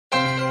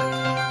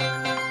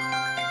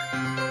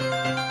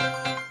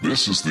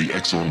This is the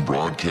X-Zone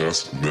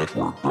Broadcast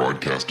Network,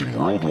 broadcasting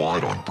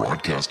worldwide on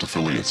broadcast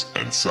affiliates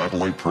and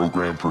satellite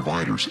program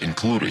providers,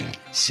 including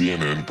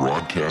CNN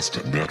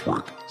Broadcast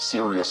Network,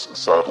 Sirius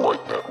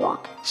Satellite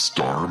Network,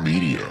 Star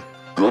Media,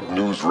 Good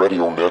News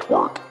Radio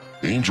Network,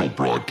 Angel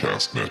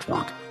Broadcast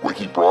Network,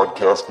 Wiki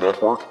Broadcast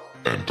Network,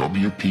 and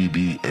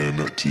WPBN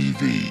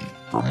TV.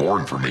 For more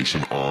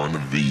information on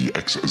the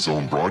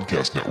X-Zone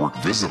Broadcast Network,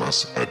 visit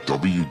us at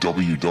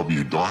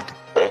www.xzbn.net.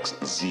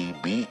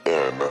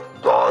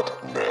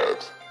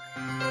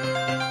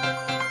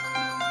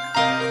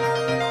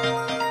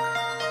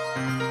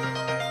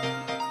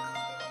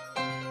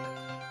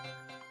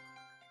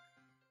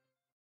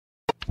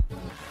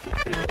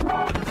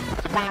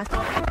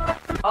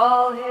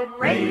 All Hit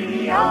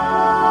Radio.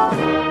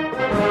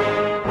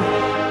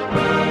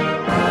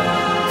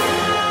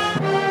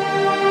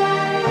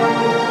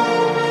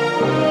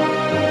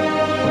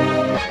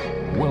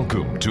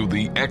 Welcome to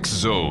the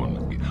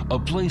X-Zone, a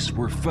place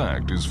where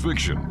fact is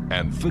fiction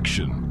and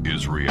fiction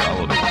is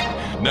reality.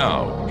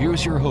 Now,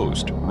 here's your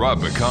host, Rob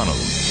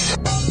McConnell.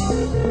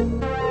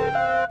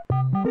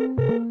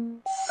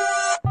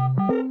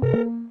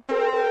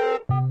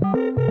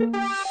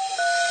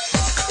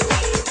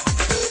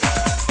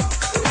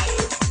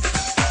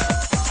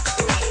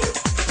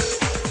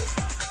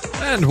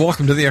 And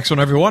welcome to the X-Zone,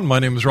 everyone. My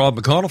name is Rob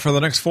McConnell. For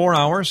the next 4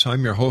 hours,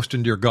 I'm your host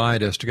and your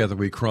guide as together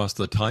we cross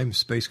the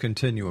time-space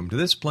continuum to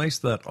this place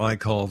that I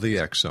call the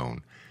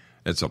X-Zone.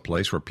 It's a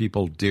place where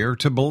people dare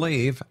to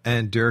believe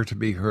and dare to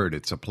be heard.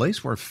 It's a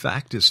place where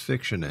fact is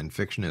fiction and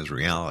fiction is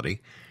reality.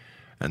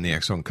 And the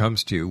X-Zone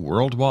comes to you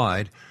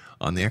worldwide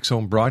on the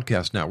X-Zone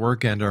Broadcast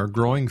Network and our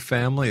growing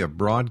family of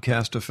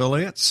broadcast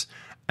affiliates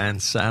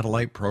and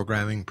satellite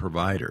programming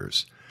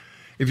providers.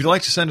 If you'd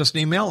like to send us an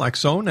email,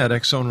 xzone at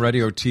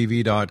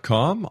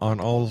xzoneradiotv.com. On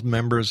all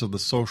members of the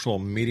social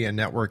media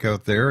network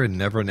out there in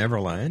Never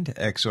Neverland,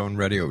 X-Zone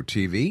Radio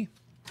TV,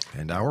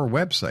 and our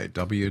website,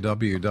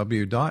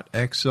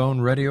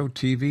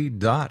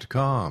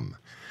 www.xzoneradiotv.com.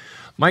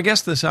 My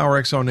guest this hour,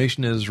 X-Zone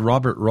Nation, is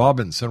Robert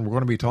Robinson. We're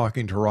going to be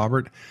talking to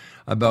Robert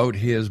about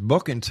his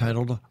book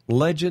entitled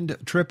Legend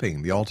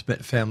Tripping, The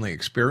Ultimate Family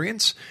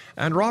Experience.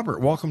 And Robert,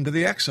 welcome to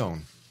the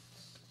X-Zone.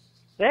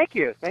 Thank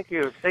you. Thanks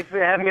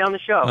for having me on the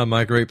show.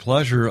 My great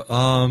pleasure.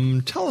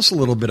 Tell us a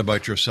little bit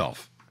about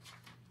yourself.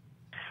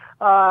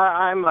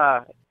 I'm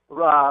a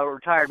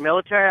retired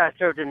military. I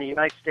served in the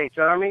United States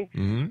Army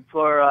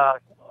for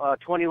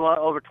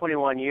over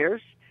 21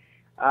 years.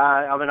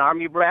 I'm an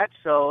Army brat,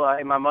 so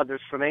and my mother's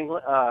from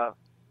England.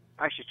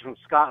 Actually, she's from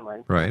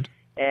Scotland. Right.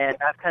 And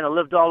I've kind of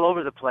lived all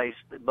over the place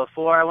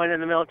before I went in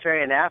the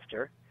military and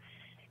after.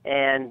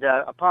 And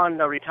upon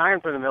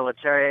retiring from the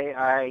military,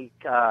 I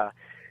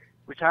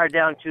retired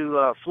down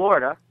to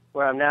Florida,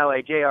 where I'm now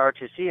a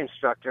JROTC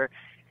instructor,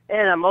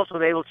 and I'm also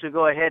able to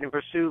go ahead and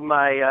pursue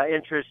my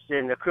interest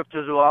in the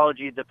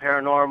cryptozoology, the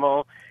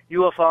paranormal,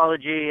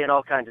 ufology, and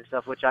all kinds of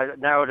stuff, which I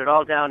narrowed it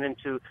all down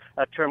into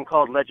a term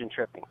called legend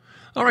tripping.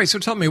 All right, so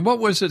tell me, what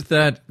was it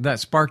that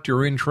sparked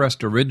your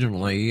interest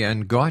originally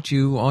and got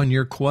you on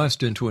your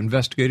quest into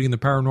investigating the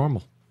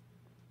paranormal?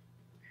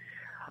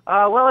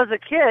 Well, as a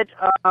kid,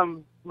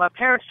 my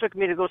parents took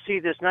me to go see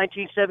this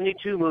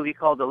 1972 movie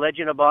called The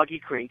Legend of Boggy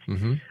Creek.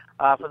 Mm-hmm.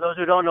 For those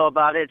who don't know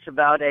about it, it's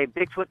about a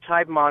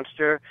Bigfoot-type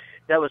monster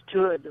that was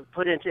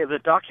put into a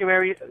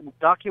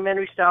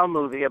documentary-style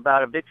movie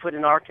about a Bigfoot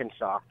in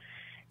Arkansas.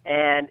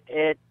 And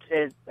it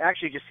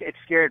actually it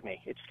scared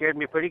me. It scared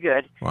me pretty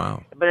good.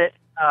 Wow. But,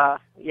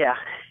 yeah.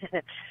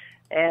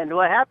 And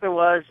what happened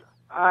was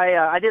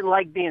I didn't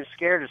like being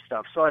scared of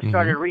stuff, so I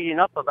started reading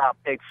up about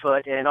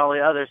Bigfoot and all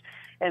the others.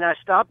 And I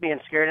stopped being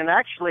scared and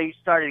actually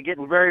started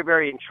getting very,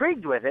 very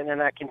intrigued with it.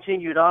 And I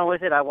continued on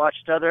with it. I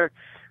watched other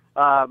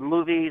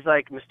movies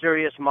like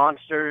Mysterious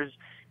Monsters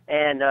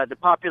and the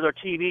popular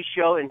TV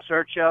show In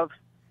Search Of.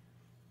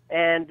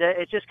 And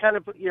it just kind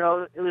of, it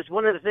was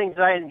one of the things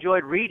I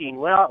enjoyed reading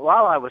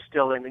while I was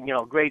still in,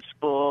 grade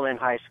school and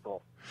high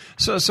school.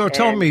 So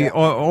tell me,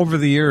 over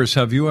the years,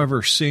 have you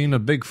ever seen a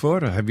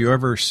Bigfoot? Have you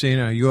ever seen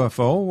a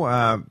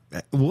UFO?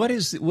 What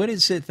is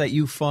it that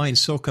you find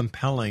so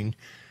compelling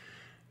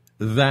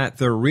that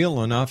they're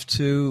real enough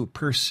to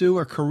pursue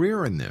a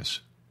career in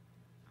this?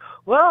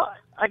 Well,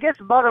 I guess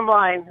the bottom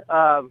line,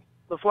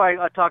 before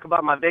I talk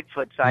about my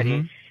Bigfoot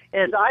sighting,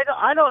 is I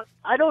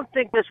don't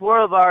think this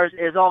world of ours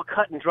is all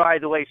cut and dry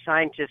the way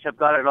scientists have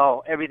got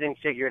everything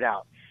figured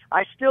out.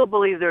 I still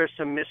believe there is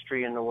some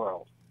mystery in the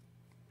world.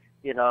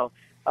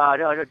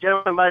 A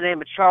gentleman by the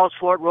name of Charles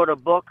Fort wrote a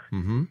book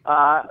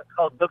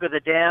called Book of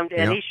the Damned,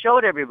 and he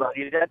showed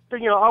everybody that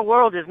our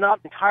world is not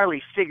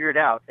entirely figured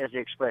out, as the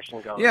expression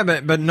goes. Yeah,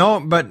 but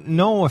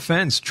no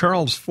offense,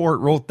 Charles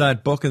Fort wrote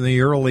that book in the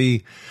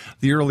early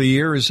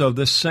years of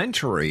this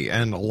century,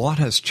 and a lot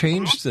has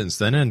changed since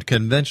then. And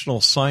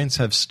conventional science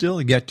have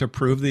still yet to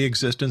prove the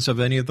existence of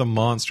any of the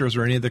monsters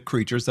or any of the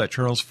creatures that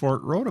Charles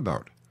Fort wrote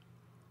about.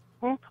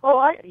 Oh,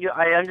 I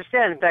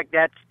understand. In fact,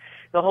 that's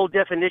the whole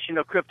definition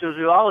of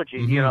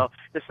cryptozoology,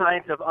 the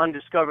science of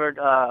undiscovered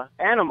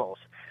animals.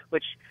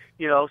 which,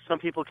 some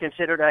people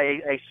consider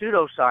a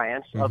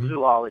pseudoscience of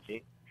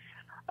zoology.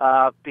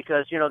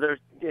 Because, there's,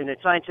 in the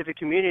scientific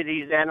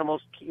community, these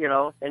animals,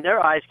 in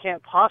their eyes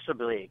can't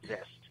possibly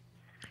exist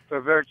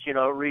for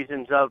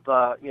reasons of,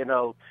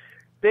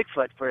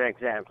 Bigfoot, for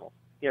example.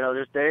 In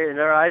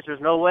their eyes, there's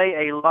no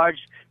way a large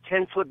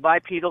 10-foot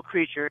bipedal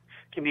creature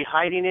can be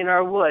hiding in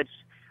our woods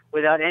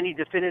without any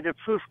definitive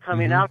proof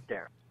coming out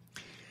there.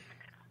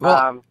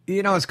 Well,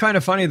 it's kind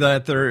of funny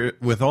that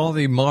with all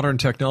the modern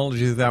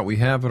technology that we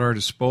have at our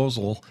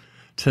disposal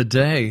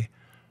today,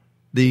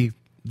 the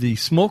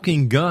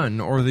smoking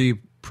gun or the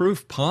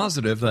proof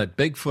positive that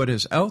Bigfoot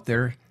is out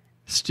there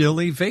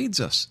still evades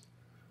us.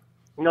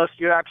 No,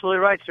 you're absolutely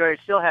right, sir. It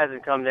still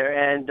hasn't come there.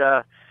 And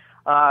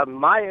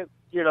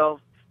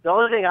the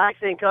only thing I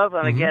think of,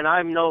 and again,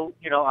 I don't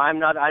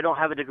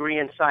have a degree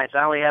in science.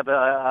 I only have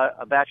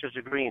a bachelor's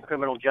degree in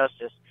criminal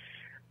justice.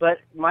 But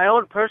my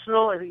own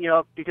personal,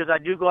 because I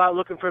do go out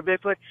looking for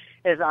Bigfoot,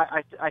 is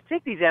I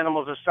think these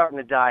animals are starting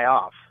to die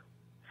off.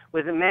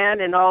 With the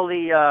man and all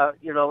the,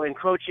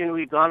 encroaching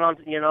we've gone on,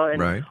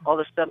 and right. all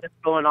the stuff that's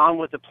going on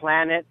with the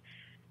planet,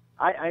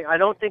 I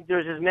don't think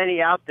there's as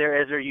many out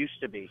there as there used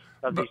to be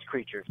of these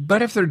creatures.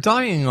 But if they're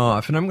dying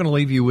off, and I'm going to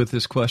leave you with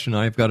this question,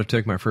 I've got to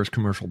take my first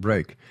commercial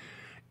break.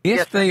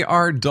 If they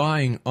are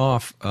dying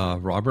off,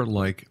 Robert,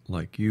 like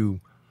you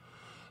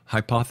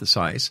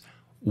hypothesize,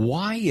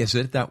 why is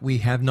it that we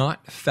have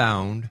not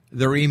found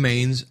the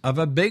remains of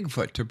a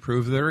Bigfoot to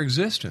prove their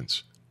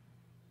existence?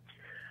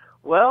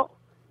 Well,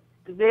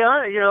 they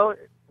are, you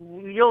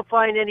don't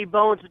find any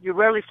bones. You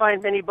rarely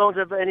find any bones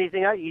of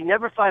anything else. You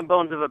never find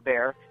bones of a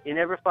bear. You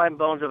never find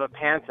bones of a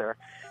panther.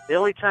 The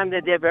only time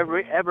that they've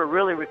ever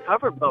really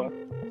recovered bones.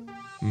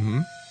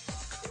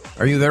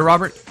 Are you there,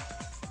 Robert?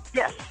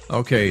 Yes.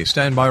 Okay,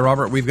 stand by,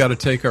 Robert. We've got to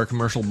take our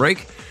commercial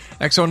break.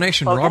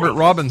 Exonation, okay. Robert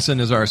Robinson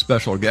is our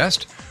special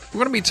guest. We're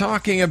going to be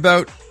talking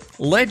about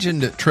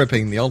legend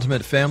tripping, the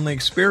ultimate family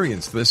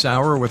experience this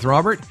hour with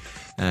Robert.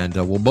 And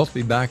we'll both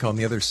be back on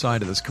the other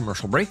side of this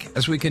commercial break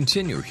as we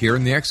continue here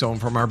in the X Zone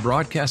from our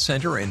broadcast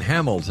center in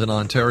Hamilton,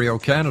 Ontario,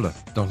 Canada.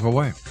 Don't go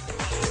away.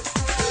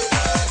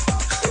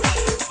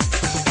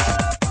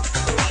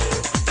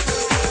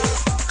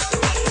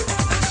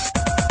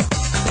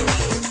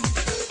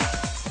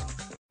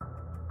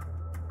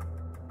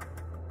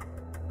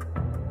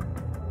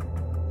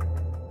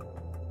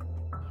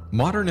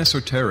 Modern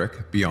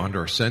Esoteric, Beyond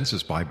Our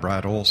Senses by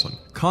Brad Olson,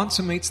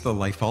 consummates the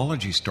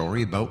lifeology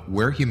story about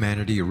where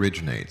humanity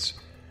originates.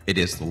 It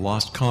is the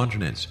lost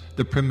continents,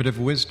 the primitive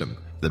wisdom,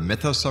 the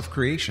mythos of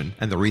creation,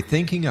 and the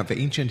rethinking of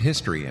ancient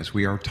history as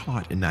we are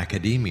taught in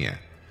academia.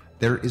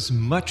 There is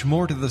much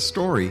more to the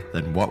story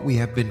than what we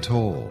have been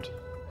told.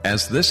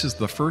 As this is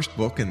the first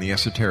book in the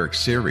Esoteric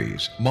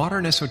series,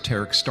 Modern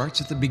Esoteric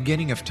starts at the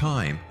beginning of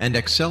time and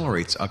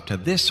accelerates up to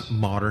this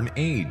modern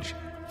age.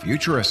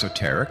 Future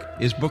Esoteric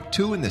is book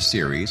 2 in the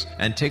series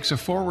and takes a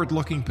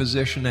forward-looking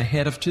position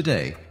ahead of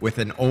today with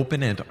an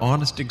open and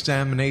honest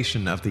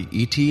examination of the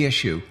ET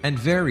issue and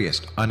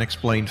various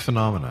unexplained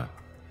phenomena.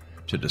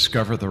 To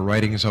discover the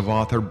writings of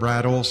author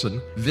Brad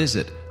Olson,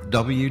 visit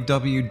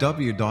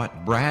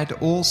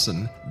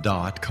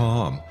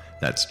www.bradolson.com.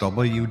 That's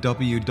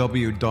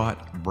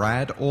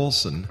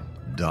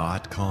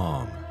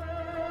www.bradolson.com.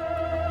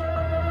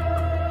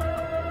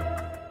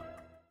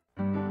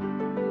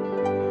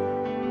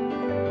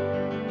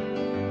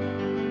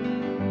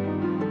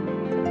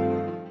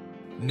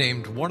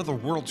 Named one of the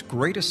world's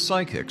greatest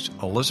psychics,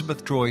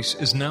 Elizabeth Joyce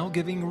is now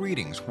giving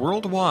readings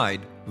worldwide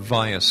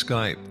via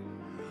Skype.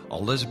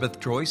 Elizabeth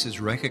Joyce is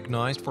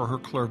recognized for her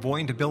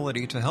clairvoyant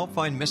ability to help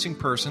find missing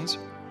persons,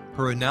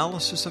 her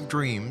analysis of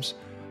dreams,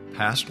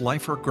 past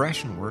life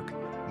regression work,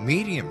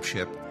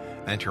 mediumship,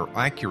 and her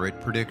accurate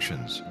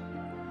predictions.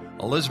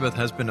 Elizabeth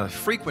has been a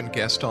frequent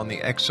guest on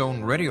the X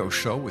Zone radio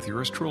show with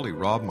yours truly,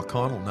 Rob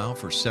McConnell, now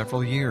for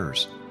several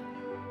years.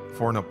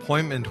 For an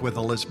appointment with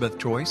Elizabeth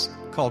Joyce,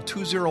 call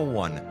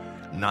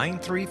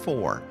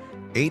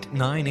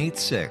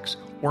 201-934-8986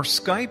 or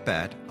Skype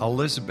at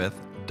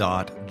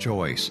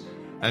elizabeth.joyce.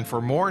 And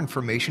for more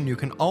information, you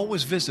can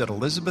always visit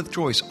Elizabeth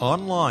Joyce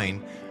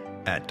online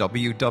at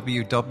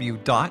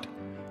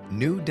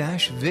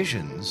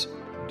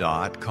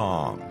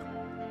www.new-visions.com.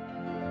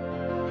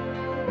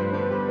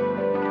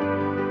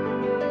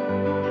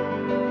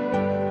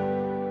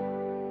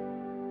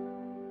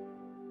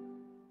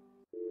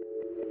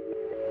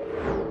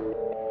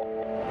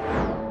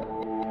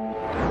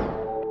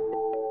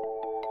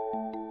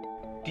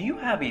 Do you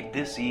have a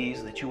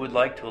dis-ease that you would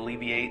like to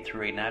alleviate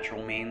through a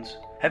natural means?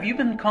 Have you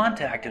been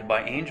contacted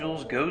by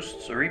angels,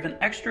 ghosts, or even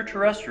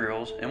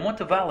extraterrestrials and want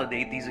to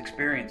validate these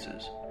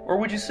experiences? Or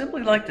would you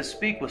simply like to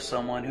speak with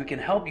someone who can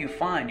help you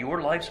find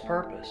your life's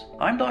purpose?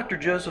 I'm Dr.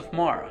 Joseph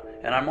Mara,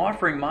 and I'm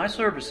offering my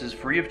services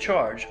free of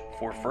charge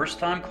for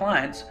first-time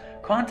clients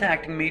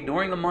contacting me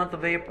during the month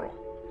of April.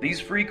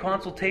 These free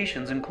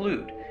consultations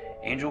include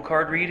angel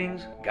card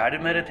readings,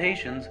 guided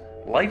meditations,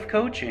 life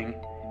coaching,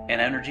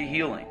 and energy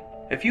healing.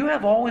 If you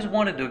have always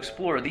wanted to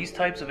explore these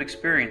types of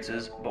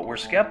experiences but were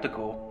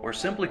skeptical or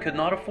simply could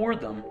not afford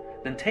them,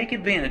 then take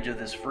advantage of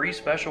this free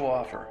special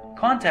offer.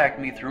 Contact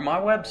me through my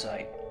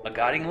website,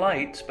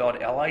 aguidinglight,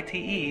 spelled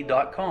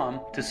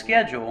LITE.com, to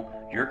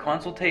schedule your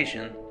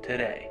consultation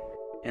today.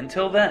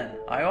 Until then,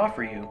 I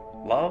offer you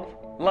love,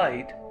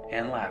 light,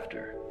 and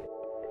laughter.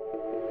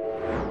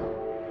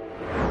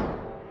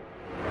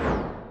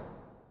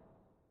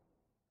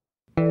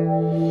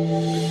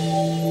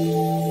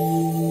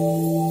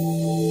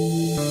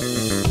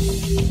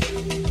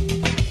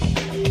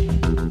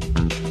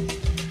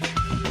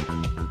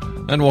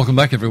 And welcome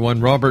back, everyone.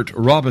 Robert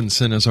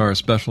Robinson is our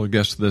special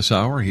guest this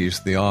hour.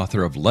 He's the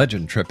author of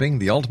Legend Tripping,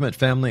 The Ultimate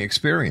Family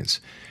Experience.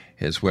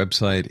 His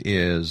website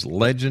is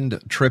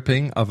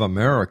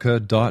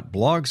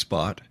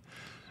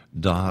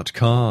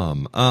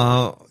legendtrippingofamerica.blogspot.com.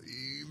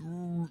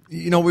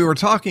 We were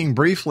talking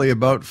briefly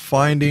about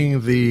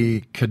finding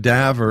the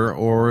cadaver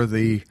or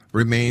the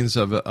remains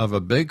of a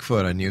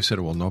Bigfoot, and you said,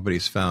 well,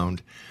 nobody's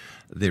found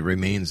the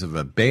remains of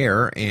a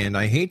bear, and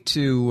I hate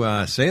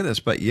to say this,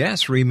 but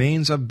yes,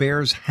 remains of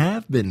bears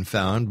have been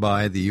found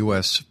by the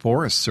U.S.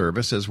 Forest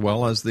Service as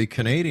well as the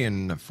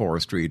Canadian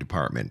Forestry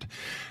Department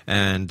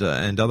and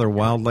other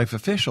wildlife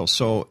officials.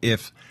 So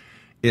if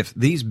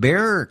these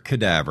bear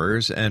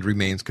cadavers and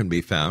remains can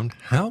be found,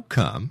 how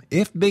come,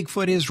 if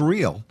Bigfoot is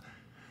real,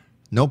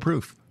 no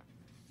proof?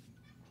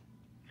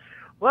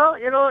 Well,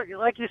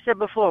 like you said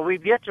before,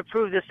 we've yet to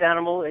prove this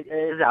animal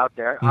is out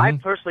there. Mm-hmm. I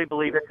personally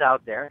believe it's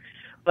out there.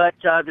 But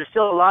there's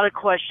still a lot of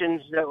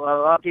questions that a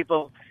lot of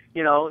people,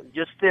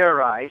 just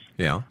theorize.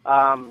 Yeah.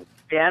 The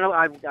animal,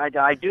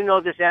 I do know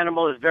this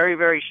animal is very,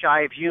 very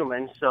shy of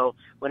humans. So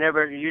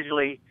whenever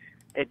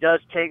it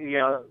does take,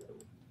 it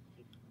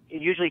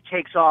usually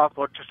takes off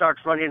or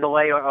starts running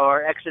away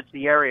or exits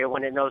the area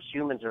when it knows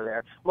humans are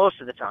there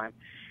most of the time.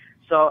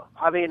 So,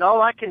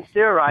 all I can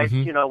theorize,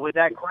 with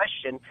that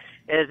question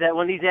is that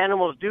when these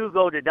animals do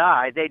go to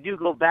die, they do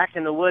go back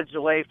in the woods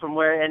away from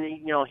where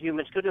any,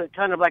 humans could do it,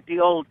 kind of like the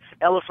old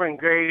elephant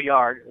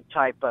graveyard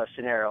type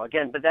scenario.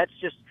 Again, but that's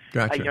just,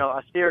 gotcha.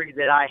 A theory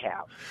that I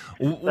have.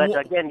 But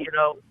again,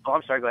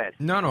 I'm sorry, go ahead.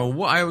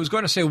 No, I was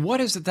going to say, what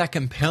is it that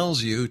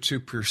compels you to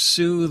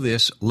pursue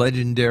this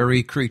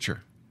legendary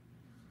creature?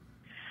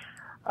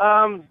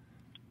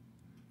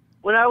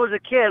 When I was a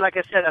kid, like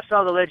I said, I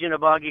saw the legend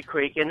of Boggy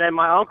Creek, and then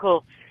my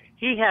uncle,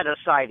 he had a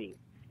sighting.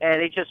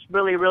 And it just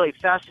really, really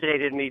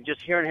fascinated me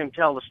just hearing him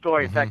tell the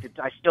story. Mm-hmm. In fact,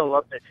 I still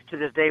love it to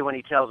this day when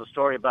he tells a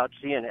story about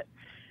seeing it.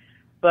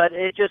 But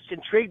it just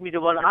intrigued me to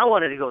I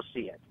wanted to go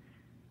see it.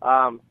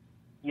 I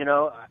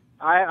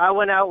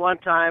went out one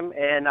time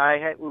and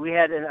we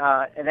had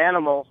an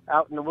animal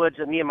out in the woods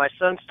that me and my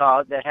son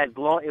saw that had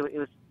glowing. It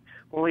was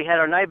when we had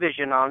our night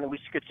vision on, we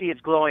could see its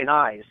glowing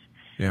eyes.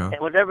 Yeah.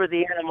 And whatever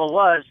the animal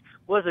was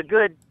a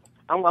good.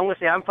 I'm going to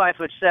say I'm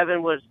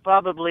 5'7", was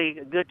probably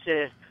good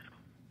to.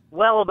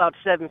 Well, about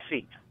 7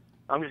 feet.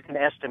 I'm just going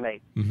to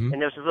estimate. Mm-hmm.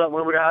 And this is when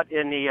we were out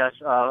in the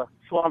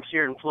swamps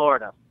here in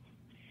Florida.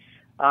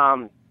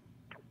 The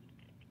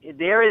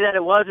area that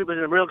it was a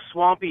real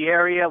swampy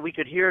area. We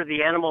could hear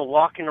the animal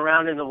walking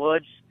around in the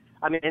woods.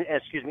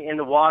 In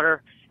the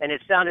water, and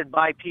it sounded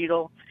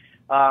bipedal.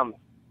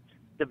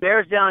 The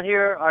bears down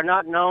here are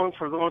not known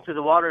for going through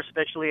the water,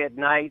 especially at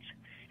night.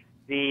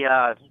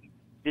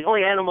 The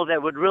only animal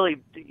that would really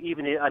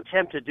even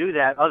attempt to do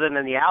that, other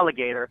than the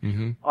alligator,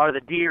 mm-hmm. are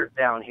the deer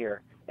down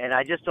here. And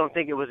I just don't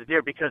think it was a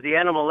deer because the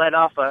animal let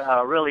off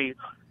a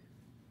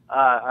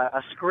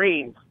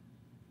scream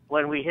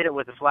when we hit it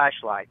with a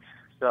flashlight.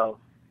 So.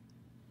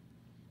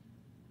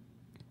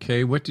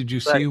 Okay, what did you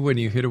see when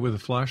you hit it with a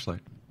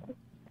flashlight?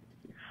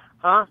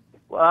 Huh?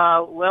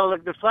 Well,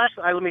 the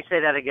flashlight. Let me say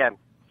that again.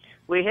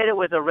 We hit it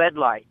with a red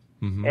light.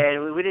 Mm-hmm.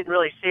 And we didn't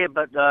really see it,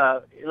 but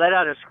it let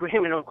out a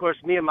scream. And, of course,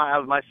 me and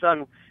my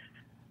son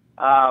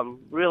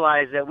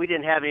realized that we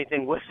didn't have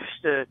anything with us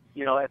to,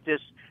 if this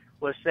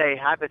was, say,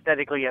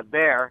 hypothetically a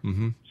bear.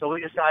 Mm-hmm. So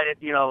we decided,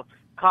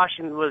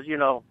 caution was,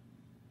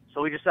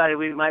 so we decided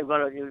we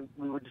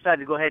decided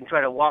to go ahead and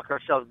try to walk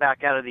ourselves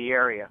back out of the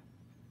area.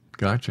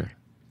 Gotcha.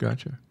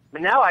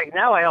 But now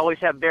I always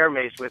have bear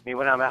mace with me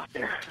when I'm out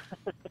there.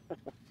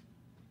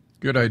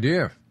 Good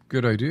idea.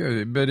 But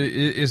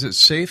is it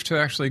safe to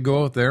actually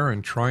go out there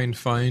and try and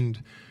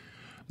find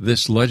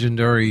this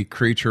legendary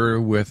creature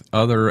with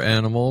other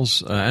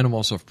animals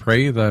of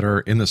prey that are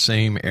in the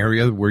same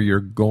area where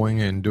you're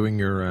going and doing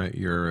your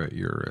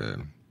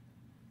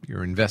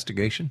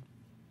investigation?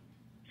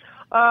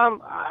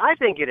 I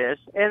think it is.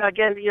 And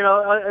again,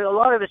 a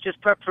lot of it's just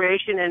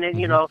preparation. And then,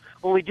 mm-hmm.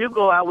 When we do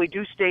go out, we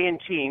do stay in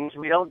teams.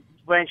 We don't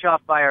branch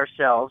off by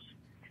ourselves.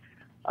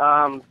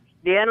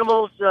 The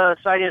animals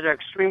sightings are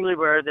extremely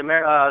rare.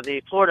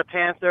 The Florida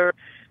panther,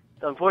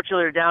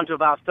 unfortunately, they're down to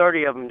about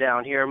 30 of them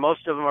down here.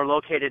 Most of them are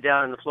located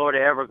down in the Florida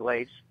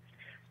Everglades,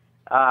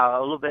 a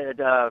little bit,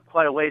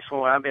 quite a ways from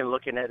where I've been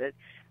looking at it.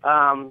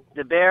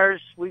 The bears,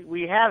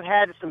 we have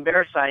had some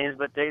bear sightings,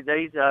 but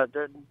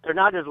they're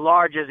not as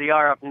large as they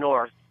are up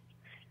north.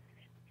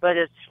 But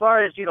as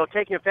far as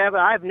taking a family,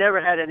 I've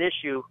never had an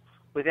issue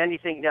with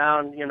anything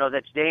down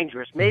that's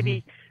dangerous. Maybe.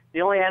 Mm-hmm.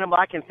 The only animal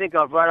I can think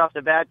of right off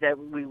the bat that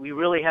we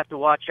really have to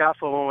watch out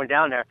for when we're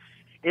down there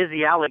is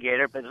the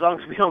alligator. But as long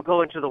as we don't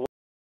go into the